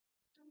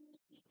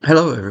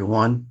Hello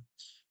everyone.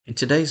 In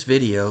today's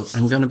video,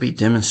 I'm going to be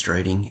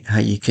demonstrating how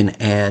you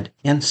can add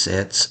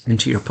insets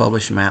into your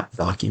published map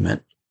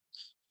document.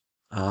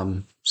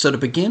 So to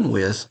begin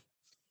with,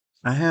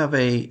 I have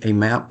a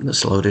map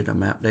that's loaded, a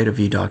map data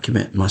view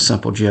document in my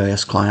Simple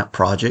GIS Client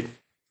project,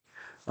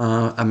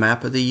 a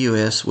map of the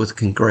U.S. with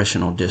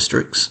congressional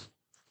districts.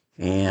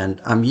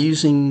 And I'm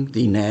using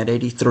the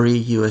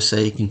NAD83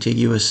 USA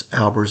Contiguous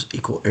Albers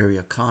Equal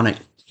Area Conic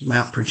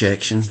map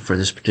projection for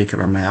this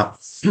particular map,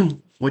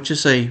 which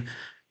is a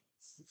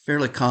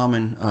fairly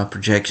common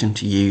projection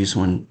to use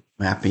when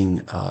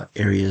mapping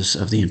areas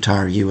of the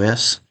entire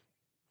U.S.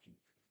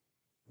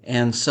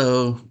 And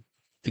so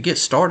to get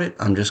started,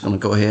 I'm just going to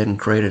go ahead and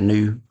create a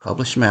new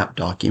published map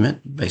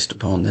document based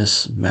upon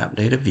this map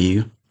data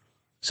view.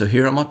 So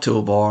here on my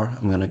toolbar,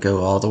 I'm going to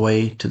go all the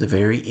way to the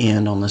very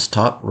end on this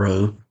top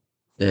row.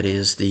 That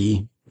is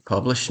the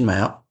published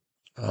map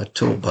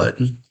tool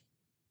button.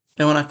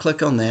 And when I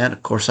click on that,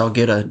 of course, I'll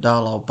get a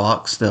dialog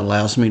box that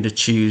allows me to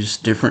choose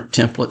different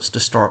templates to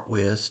start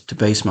with to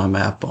base my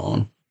map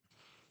on.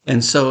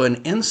 And so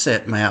an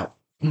inset map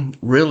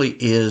really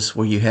is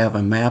where you have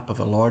a map of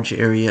a large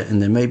area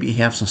and then maybe you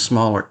have some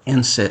smaller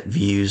inset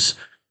views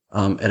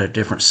at a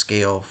different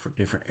scale for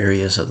different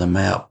areas of the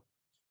map.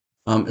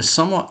 It's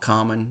somewhat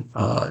common.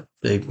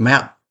 The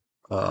map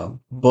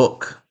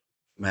book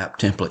map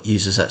template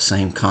uses that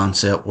same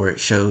concept where it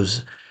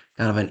shows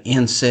kind of an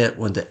inset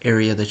with the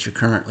area that you're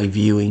currently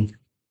viewing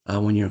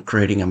when you're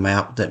creating a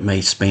map that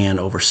may span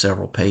over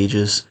several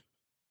pages.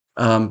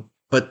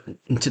 But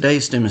in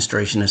today's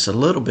demonstration, it's a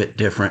little bit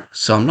different.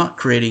 So I'm not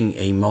creating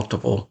a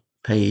multiple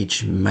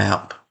page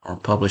map or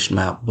published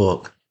map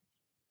book.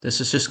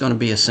 This is just going to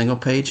be a single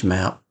page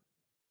map.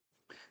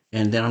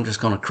 And then I'm just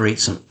going to create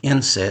some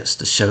insets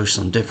to show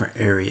some different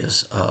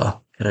areas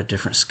at a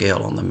different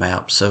scale on the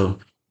map. So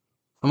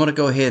I'm going to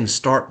go ahead and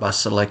start by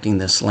selecting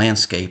this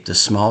landscape,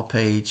 this small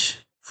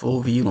page,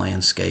 full view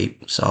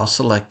landscape. So I'll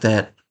select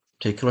that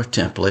particular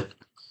template.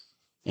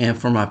 And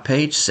for my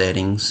page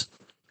settings,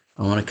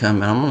 I want to come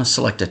and I'm going to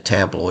select a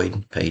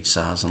tabloid page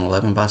size, an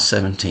 11 by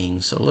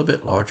 17, so a little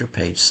bit larger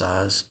page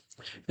size.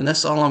 And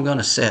that's all I'm going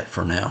to set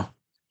for now.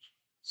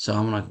 So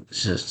I'm going to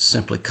just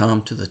simply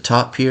come to the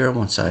top here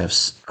once I have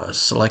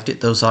selected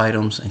those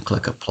items and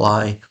click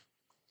Apply.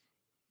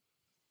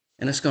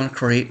 And it's going to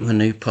create my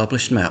new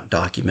published map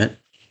document.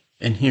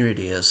 And here it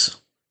is,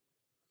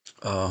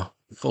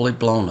 fully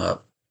blown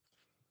up.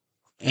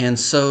 And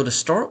so to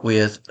start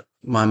with,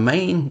 my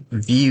main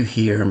view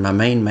here, my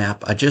main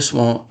map, I just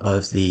want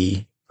of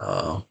the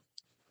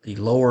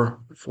lower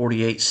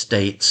 48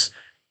 states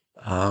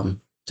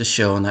to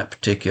show in that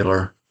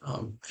particular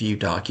view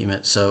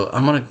document. So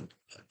I'm going to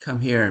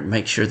come here and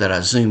make sure that I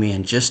zoom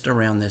in just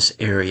around this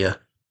area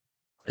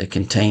that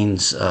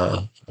contains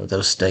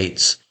those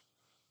states.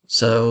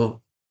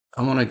 So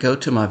I'm going to go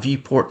to my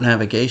viewport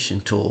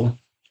navigation tool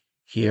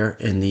here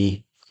in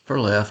the upper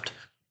left.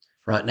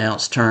 Right now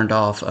it's turned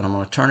off and I'm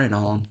going to turn it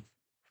on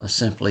by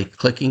simply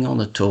clicking on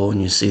the tool,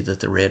 and you see that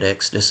the red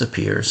X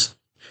disappears.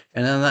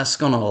 And then that's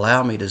going to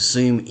allow me to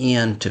zoom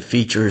in to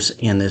features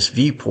in this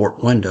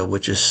viewport window,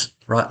 which is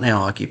right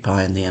now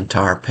occupying the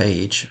entire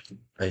page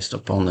based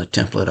upon the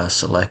template I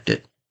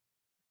selected.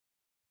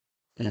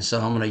 And so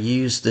I'm going to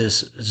use this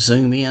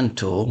zoom in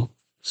tool,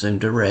 zoom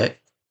direct.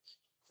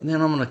 And then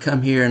I'm going to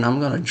come here and I'm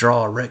going to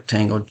draw a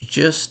rectangle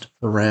just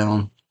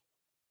around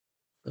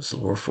those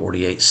lower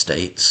 48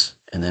 states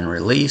and then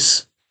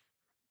release.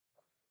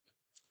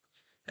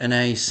 And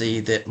now you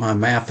see that my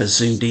map is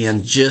zoomed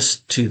in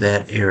just to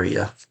that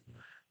area.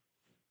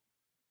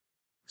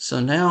 So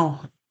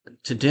now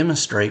to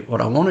demonstrate,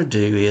 what I want to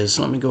do is,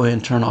 let me go ahead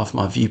and turn off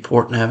my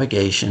viewport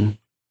navigation.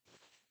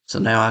 So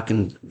now I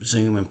can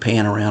zoom and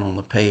pan around on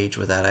the page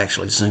without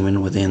actually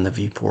zooming within the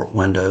viewport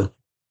window.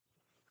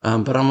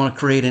 But I'm going to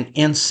create an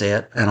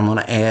inset, and I'm going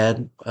to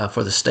add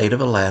for the state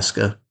of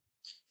Alaska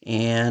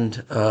and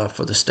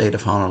for the state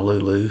of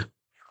Honolulu,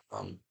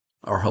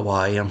 or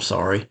Hawaii, I'm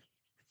sorry.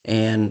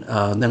 And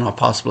then I'll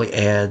possibly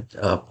add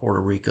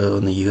Puerto Rico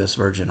and the U.S.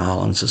 Virgin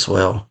Islands as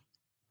well.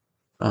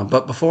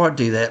 But before I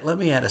do that, let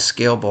me add a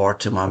scale bar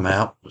to my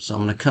map. So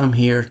I'm going to come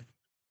here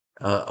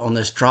on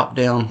this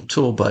drop-down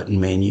tool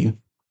button menu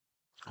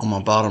on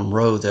my bottom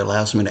row that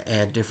allows me to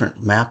add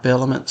different map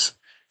elements.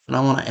 And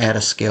I want to add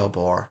a scale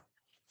bar.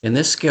 And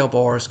this scale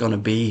bar is going to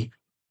be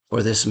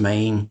for this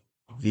main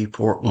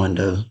viewport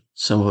window.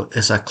 So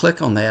as I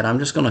click on that, I'm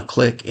just going to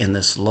click in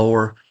this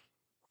lower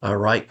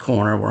right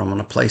corner where I'm going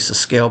to place a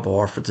scale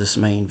bar for this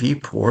main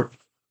viewport.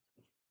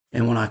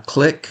 And when I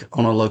click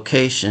on a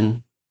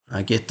location,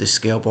 I get the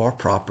scale bar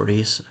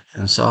properties.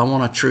 And so I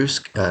want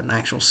an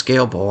actual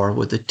scale bar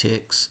with the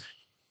ticks,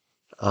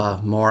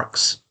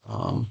 marks,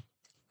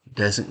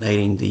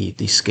 designating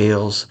the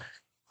scales.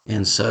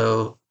 And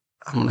so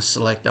I'm going to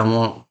select, I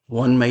want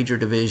one major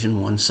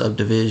division, one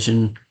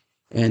subdivision,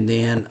 and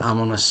then I'm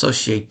going to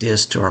associate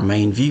this to our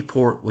main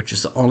viewport, which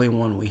is the only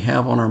one we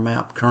have on our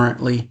map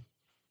currently.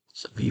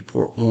 So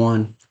viewport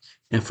 1.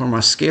 And for my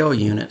scale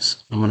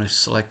units, I'm going to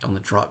select on the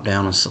drop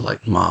down and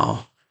select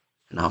mile,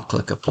 and I'll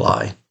click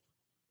apply.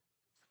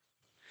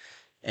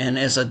 And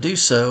as I do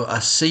so, I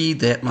see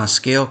that my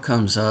scale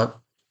comes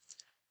up.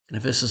 And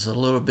if this is a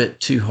little bit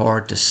too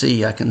hard to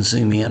see, I can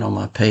zoom in on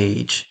my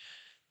page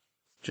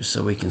just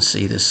so we can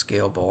see this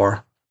scale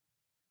bar.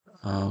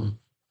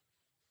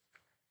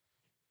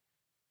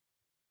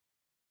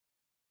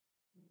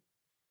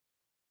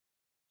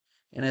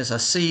 And as I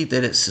see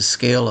that it's a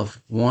scale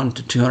of 1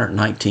 to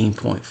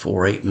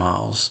 219.48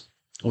 miles,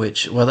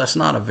 which, well, that's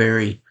not a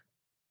very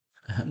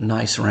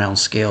nice round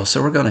scale,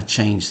 so we're going to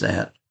change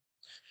that.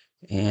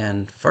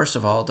 And first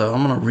of all, though,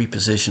 I'm going to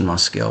reposition my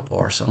scale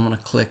bar. So I'm going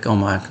to click on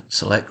my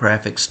Select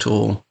Graphics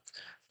tool.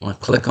 I'm going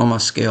to click on my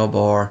scale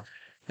bar,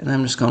 and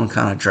I'm just going to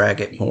kind of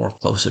drag it more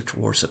closer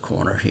towards the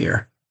corner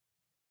here.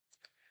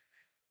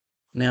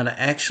 Now,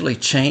 to actually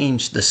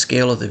change the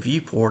scale of the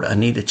viewport, I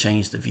need to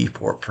change the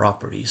viewport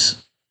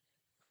properties.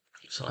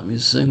 So let me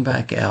zoom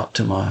back out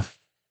to my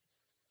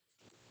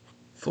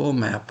full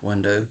map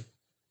window.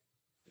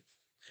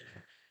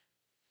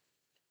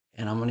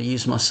 And I'm going to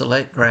use my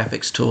Select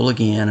Graphics tool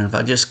again. And if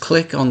I just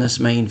click on this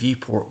main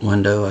viewport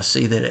window, I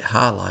see that it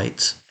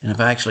highlights. And if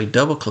I actually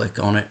double click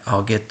on it,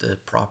 I'll get the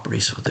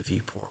properties for the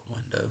viewport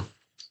window.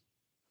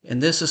 And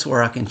this is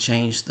where I can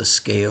change the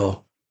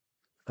scale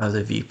of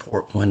the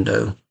viewport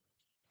window.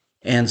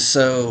 And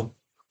so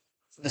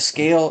the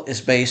scale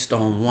is based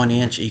on 1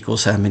 inch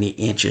equals how many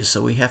inches.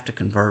 So we have to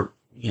convert,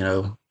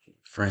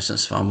 for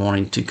instance, if I'm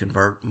wanting to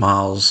convert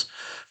miles,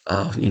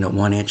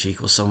 1 inch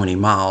equals so many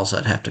miles,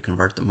 I'd have to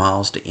convert the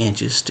miles to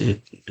inches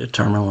to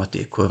determine what the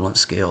equivalent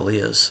scale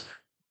is.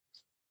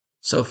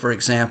 So for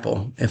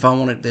example, if I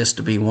wanted this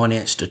to be 1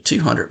 inch to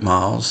 200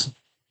 miles,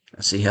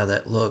 let's see how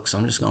that looks.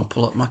 I'm just going to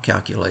pull up my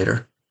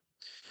calculator,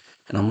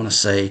 and I'm going to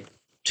say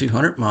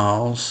 200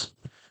 miles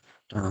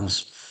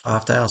times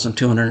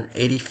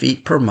 5,280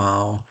 feet per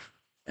mile,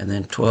 and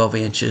then 12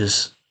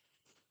 inches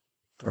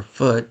per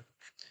foot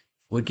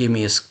would give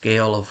me a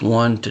scale of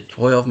 1 to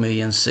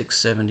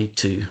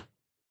 12,672,000.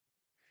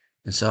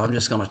 And so I'm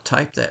just going to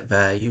type that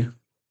value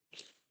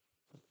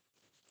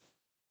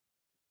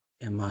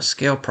in my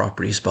scale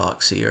properties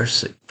box here,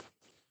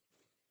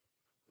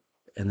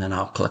 and then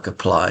I'll click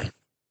apply.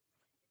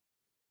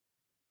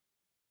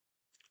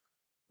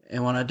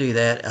 And when I do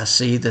that, I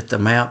see that the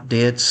map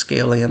did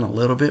scale in a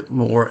little bit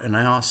more, and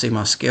now I see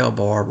my scale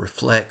bar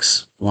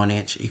reflects 1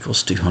 inch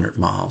equals 200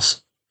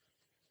 miles.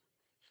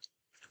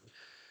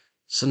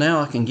 So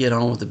now I can get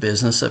on with the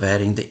business of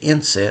adding the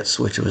insets,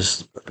 which was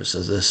the purpose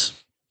of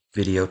this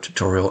video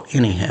tutorial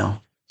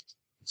anyhow.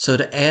 So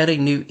to add a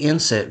new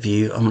inset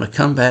view, I'm going to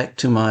come back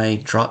to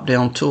my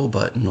drop-down tool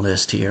button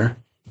list here.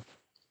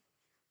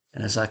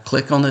 And as I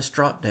click on this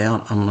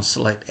drop-down, I'm going to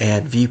select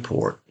Add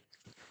Viewport.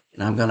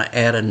 And I'm going to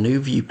add a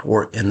new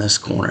viewport in this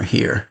corner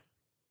here.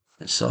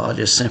 And so I'll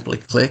just simply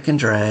click and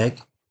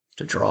drag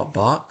to draw a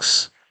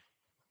box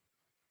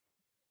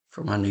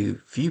for my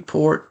new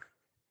viewport.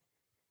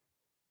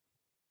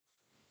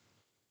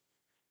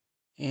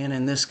 And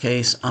in this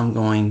case, I'm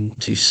going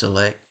to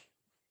select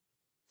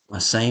my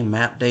same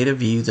map data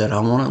view that I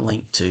want to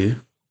link to.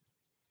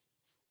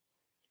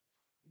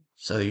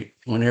 So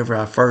whenever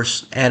I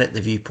first added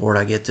the viewport,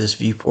 I get this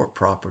viewport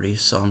property.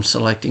 So I'm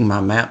selecting my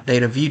map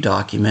data view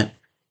document,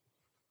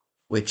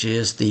 which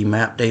is the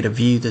map data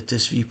view that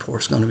this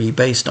viewport is going to be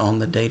based on,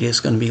 the data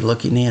it's going to be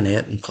looking in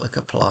at, and click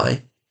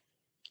apply.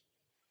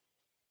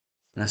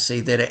 And I see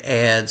that it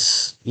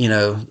adds,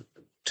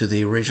 to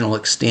the original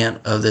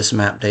extent of this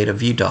map data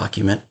view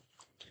document.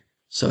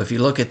 So if you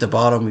look at the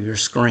bottom of your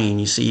screen,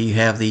 you see you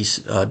have these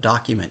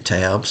document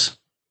tabs.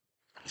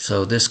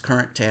 So this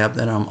current tab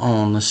that I'm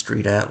on, the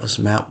Street Atlas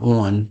Map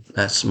 1,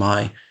 that's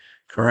my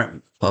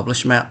current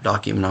published map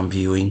document I'm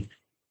viewing.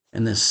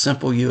 And this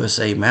Simple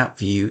USA Map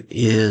View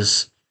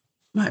is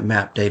my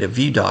map data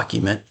view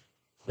document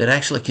that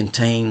actually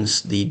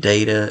contains the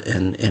data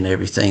and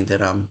everything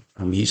that I'm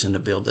using to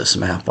build this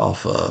map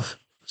off of.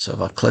 So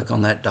if I click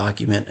on that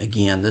document,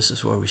 again, this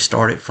is where we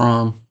started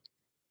from.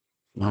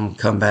 I'm going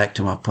to come back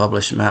to my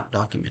Published Map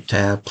Document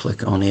tab,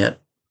 click on it.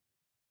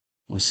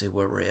 We see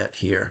where we're at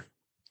here.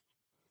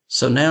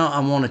 So now I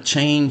want to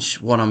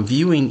change what I'm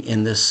viewing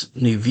in this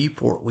new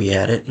viewport we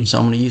added. And so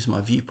I'm going to use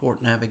my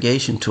Viewport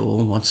Navigation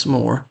tool once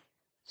more.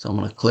 So I'm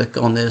going to click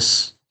on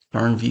this,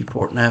 turn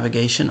Viewport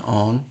Navigation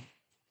on.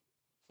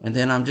 And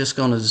then I'm just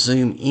going to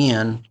zoom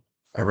in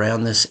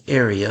around this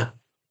area.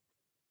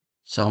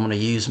 So I'm going to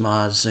use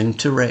my Zoom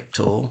to Rect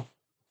tool.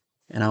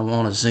 And I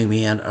want to zoom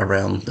in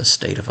around the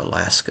state of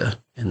Alaska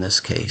in this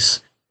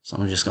case. So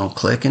I'm just going to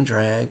click and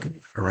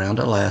drag around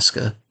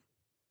Alaska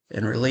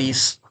and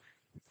release.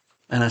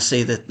 And I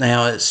see that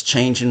now it's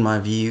changing my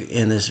view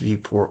in this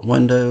viewport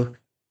window.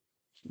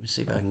 Let me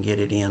see if I can get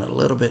it in a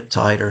little bit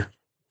tighter.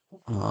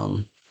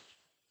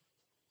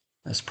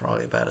 That's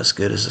probably about as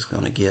good as it's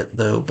going to get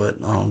though,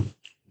 but I'll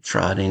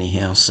try it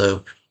anyhow.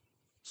 So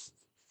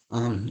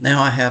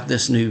now I have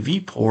this new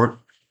viewport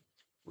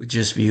with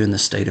just viewing the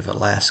state of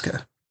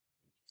Alaska.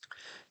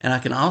 And I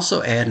can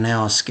also add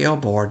now a scale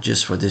bar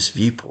just for this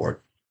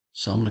viewport.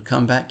 So I'm going to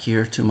come back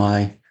here to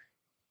my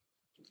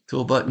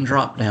tool button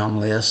drop down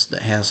list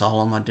that has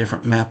all of my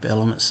different map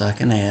elements I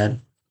can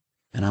add.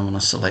 and I'm going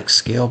to select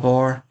scale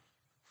bar.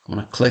 I'm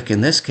going to click,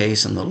 in this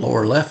case, in the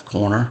lower left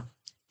corner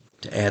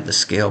to add the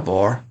scale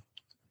bar.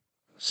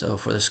 So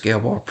for the scale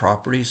bar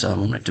properties, I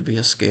want it to be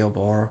a scale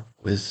bar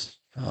with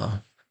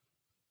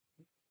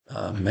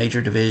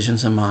major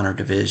divisions and minor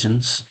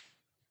divisions.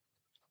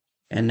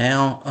 And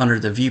now under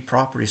the view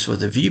properties for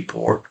the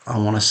viewport, I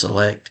want to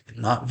select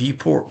not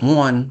viewport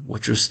 1,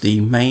 which was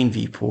the main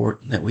viewport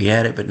that we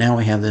added, but now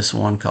we have this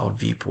one called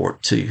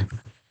viewport 2.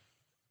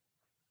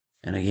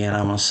 And again,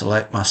 I'm going to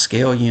select my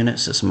scale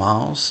units as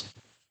miles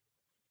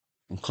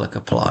and click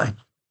apply.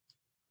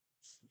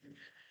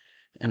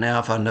 And now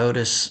if I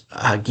notice,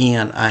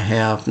 again, I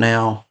have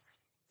now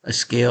a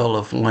scale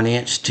of 1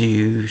 inch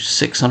to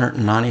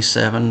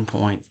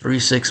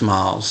 697.36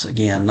 miles.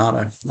 Again, not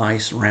a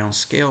nice round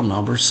scale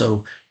number,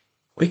 so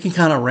we can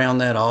kind of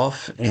round that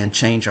off and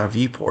change our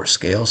viewport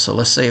scale. So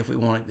let's say if we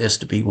wanted this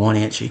to be 1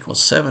 inch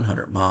equals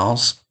 700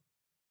 miles.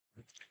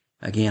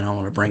 Again, I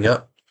want to bring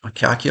up my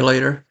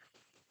calculator.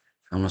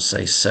 I'm going to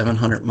say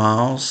 700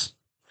 miles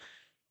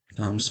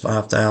times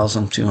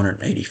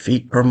 5,280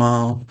 feet per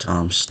mile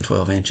times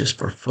 12 inches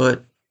per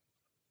foot.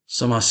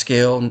 So my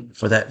scale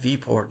for that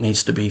viewport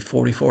needs to be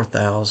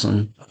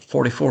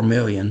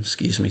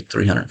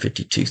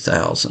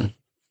 44,352,000.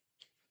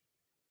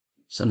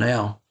 So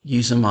now,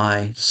 using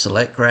my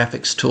Select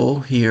Graphics tool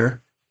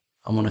here,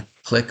 I'm going to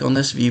click on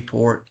this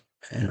viewport,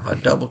 and if I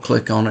double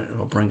click on it,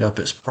 it'll bring up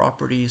its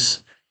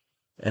properties.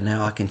 And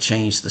now I can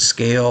change the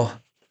scale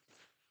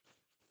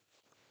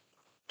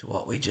to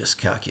what we just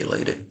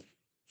calculated,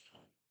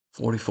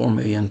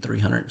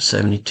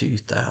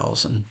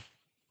 44,372,000.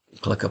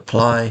 Click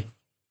apply.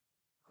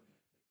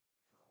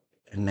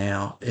 And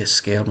now it's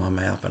scaled my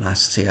map, and I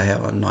see I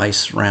have a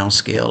nice round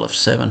scale of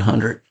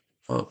 700.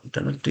 Oh,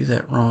 did I do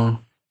that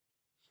wrong?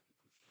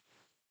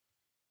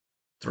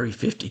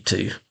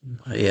 352.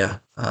 Yeah,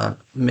 I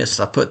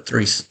missed. I put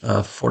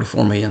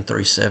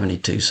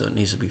 44,372,000, so it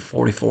needs to be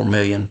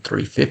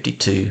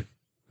 44,352,000.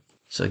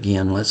 So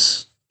again,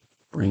 let's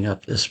bring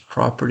up this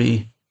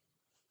property.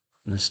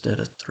 And instead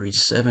of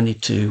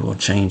 372, we'll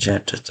change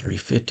that to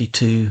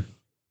 352.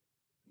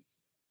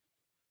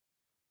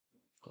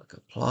 Click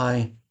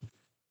apply.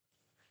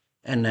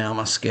 And now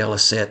my scale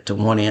is set to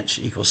 1 inch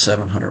equals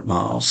 700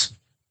 miles.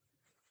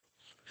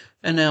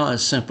 And now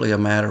it's simply a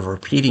matter of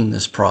repeating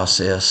this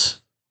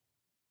process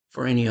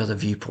for any other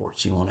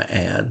viewports you want to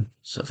add.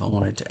 So if I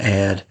wanted to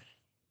add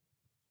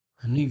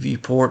a new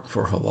viewport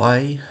for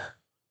Hawaii,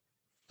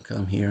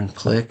 come here and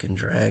click and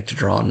drag to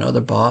draw another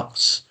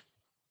box.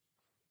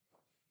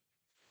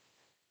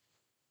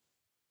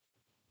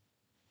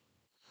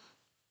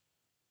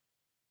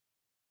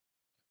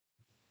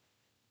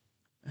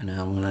 And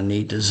now I'm going to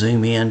need to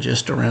zoom in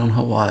just around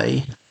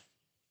Hawaii.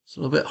 It's a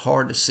little bit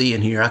hard to see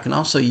in here. I can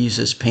also use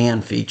this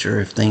pan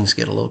feature if things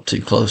get a little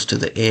too close to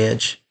the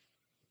edge.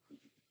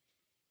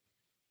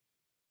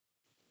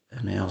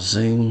 And now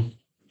zoom.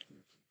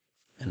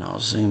 And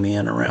I'll zoom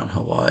in around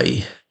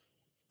Hawaii.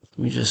 Let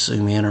me just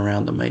zoom in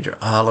around the major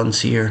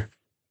islands here.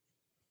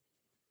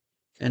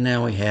 And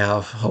now we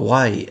have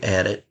Hawaii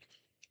added.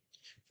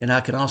 And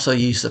I can also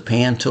use the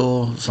pan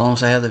tool as long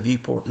as I have the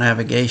viewport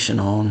navigation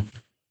on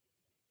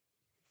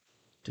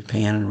to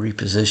pan and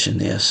reposition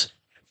this.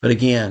 But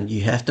again,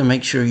 you have to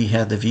make sure you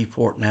have the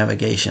viewport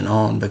navigation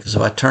on, because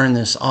if I turn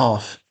this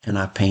off and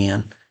I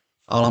pan,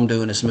 all I'm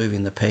doing is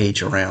moving the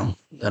page around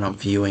that I'm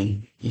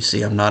viewing. You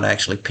see, I'm not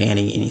actually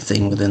panning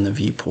anything within the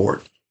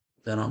viewport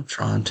that I'm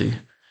trying to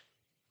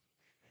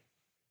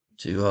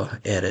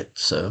edit.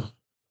 So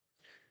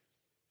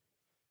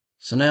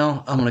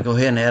now I'm going to go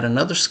ahead and add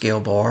another scale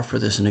bar for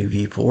this new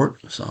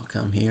viewport. So I'll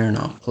come here and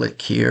I'll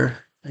click here.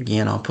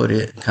 Again, I'll put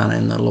it kind of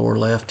in the lower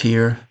left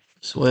here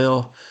as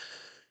well.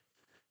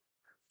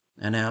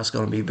 And now it's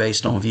going to be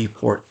based on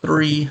viewport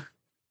 3.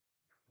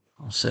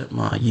 I'll set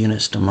my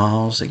units to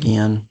miles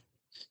again.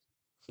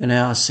 And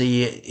now I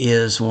see it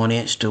is 1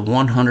 inch to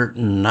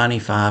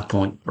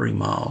 195.3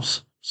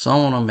 miles. So I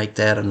want to make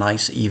that a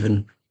nice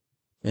even.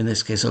 In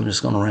this case, I'm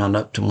just going to round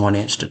up to 1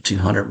 inch to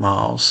 200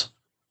 miles.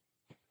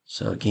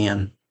 So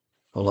again,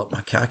 pull up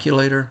my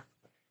calculator.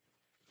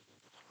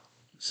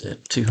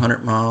 Set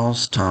 200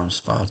 miles times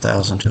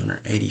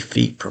 5,280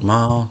 feet per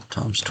mile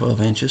times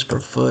 12 inches per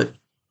foot.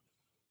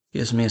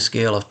 Gives me a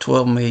scale of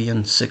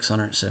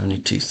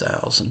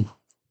 12,672,000.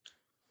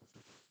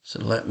 So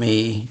let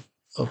me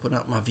open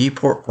up my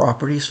viewport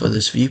properties for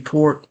this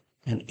viewport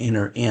and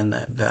enter in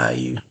that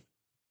value.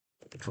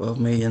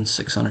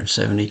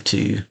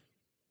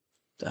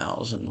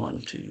 12,672,000.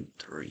 1, 2,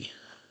 3.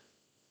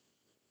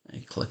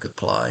 And click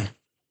apply.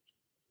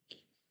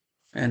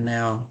 And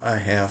now I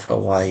have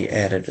Hawaii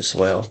added as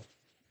well.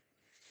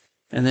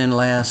 And then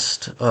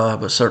last,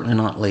 but certainly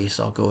not least,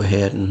 I'll go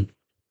ahead and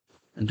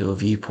do a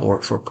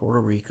viewport for Puerto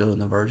Rico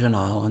and the Virgin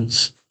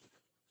Islands.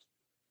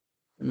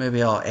 And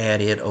maybe I'll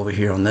add it over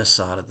here on this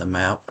side of the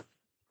map.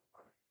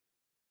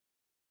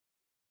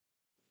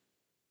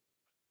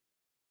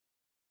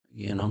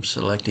 Again, I'm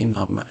selecting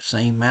my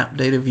same map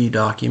data view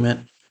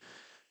document.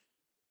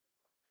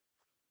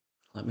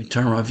 Let me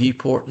turn my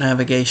viewport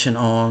navigation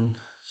on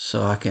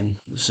so I can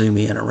zoom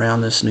in around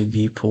this new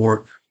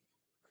viewport.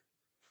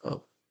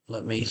 Oh,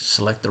 let me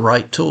select the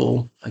right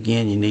tool.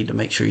 Again, you need to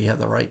make sure you have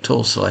the right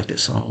tool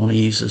selected. So I want to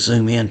use the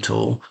zoom in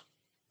tool.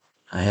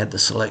 I had the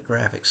select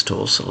graphics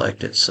tool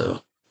selected,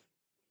 so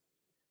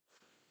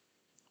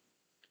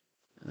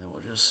and then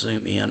we'll just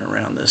zoom in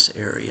around this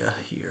area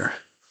here.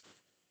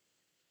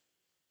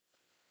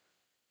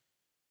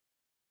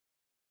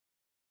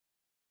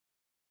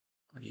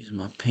 I'll use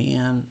my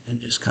pen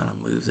and just kind of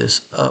move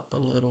this up a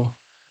little.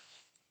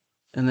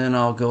 And then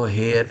I'll go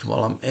ahead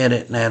while I'm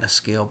editing, add a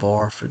scale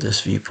bar for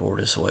this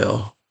viewport as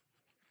well.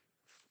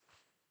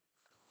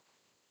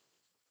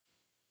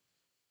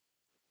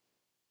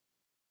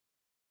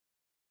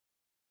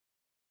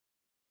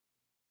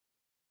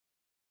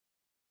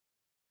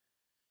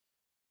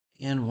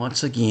 And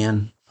once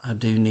again, I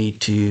do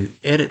need to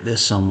edit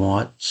this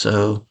somewhat.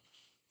 So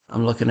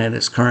I'm looking at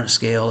its current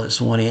scale. It's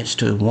 1 inch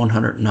to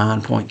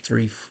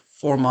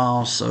 109.34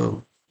 miles.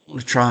 So I'm going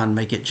to try and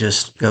make it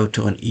just go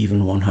to an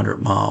even 100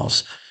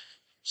 miles.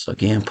 So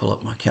again, pull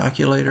up my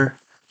calculator.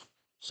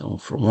 So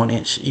for 1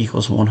 inch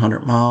equals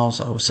 100 miles,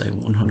 I would say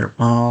 100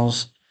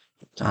 miles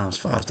times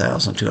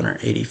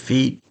 5,280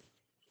 feet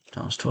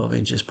times 12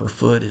 inches per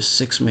foot is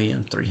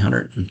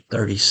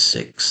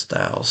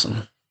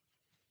 6,336,000.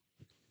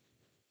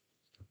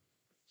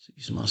 So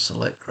use my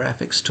select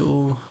graphics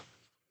tool,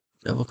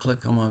 double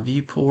click on my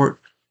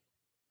viewport,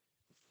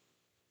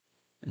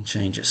 and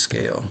change its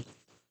scale.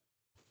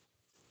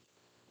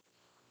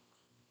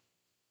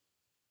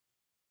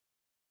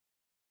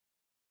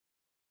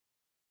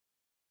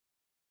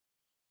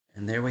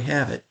 And there we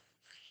have it.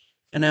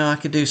 And now I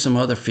could do some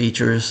other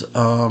features.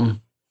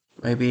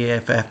 Maybe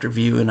if after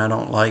viewing I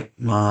don't like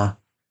my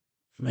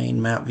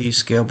main map view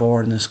scale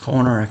bar in this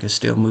corner, I could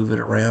still move it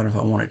around if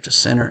I wanted to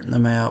center it in the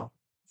map.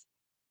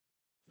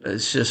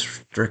 It's just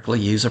strictly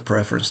user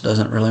preference,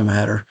 doesn't really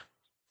matter.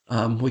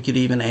 We could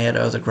even add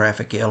other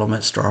graphic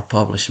elements to our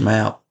published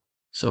map.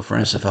 So for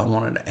instance, if I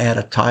wanted to add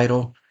a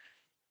title,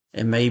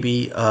 and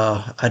maybe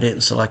I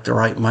didn't select the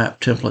right map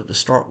template to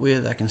start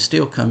with, I can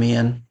still come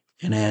in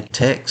and add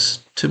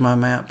text to my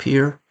map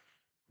here.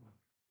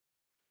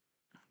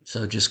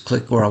 So just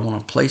click where I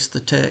want to place the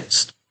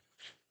text.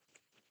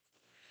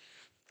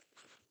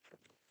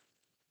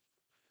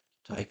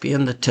 Type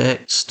in the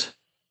text.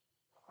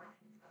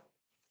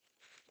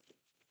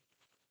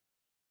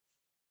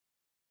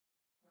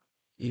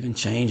 Even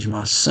change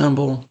my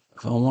symbol.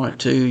 If I wanted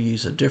to,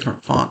 use a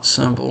different font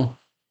symbol.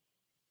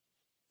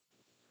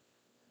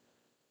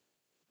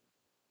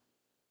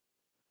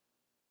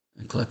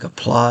 And click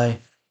apply.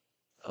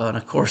 And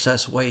of course,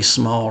 that's way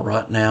small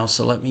right now.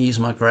 So let me use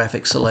my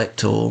graphic select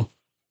tool.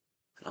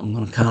 I'm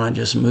going to kind of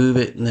just move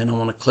it, and then I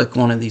want to click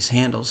one of these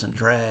handles and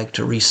drag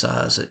to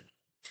resize it.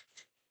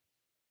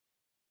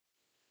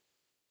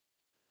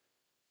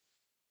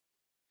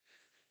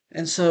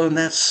 And so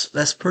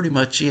that's pretty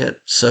much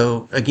it.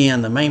 So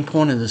again, the main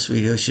point of this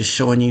video is just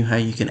showing you how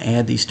you can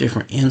add these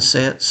different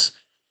insets,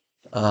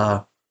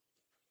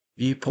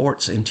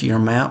 viewports into your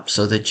map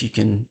so that you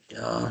can,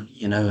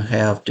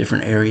 have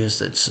different areas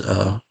that's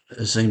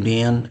zoomed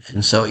in.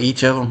 And so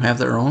each of them have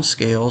their own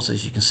scales,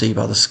 as you can see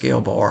by the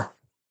scale bar.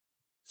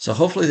 So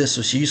hopefully this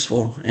was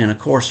useful. And of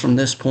course, from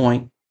this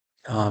point,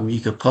 you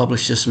could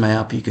publish this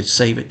map. You could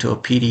save it to a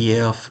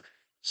PDF,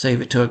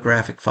 save it to a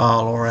graphic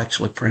file, or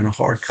actually print a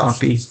hard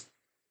copy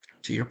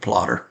to your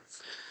plotter.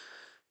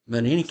 But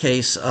in any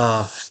case,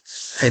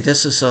 hey,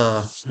 this is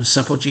a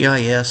Simple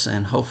GIS,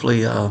 and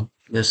hopefully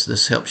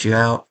this helps you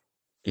out.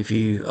 If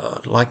you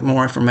like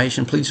more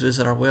information, please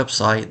visit our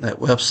website. That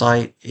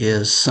website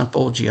is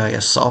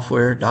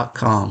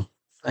simplegissoftware.com.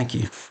 Thank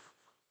you.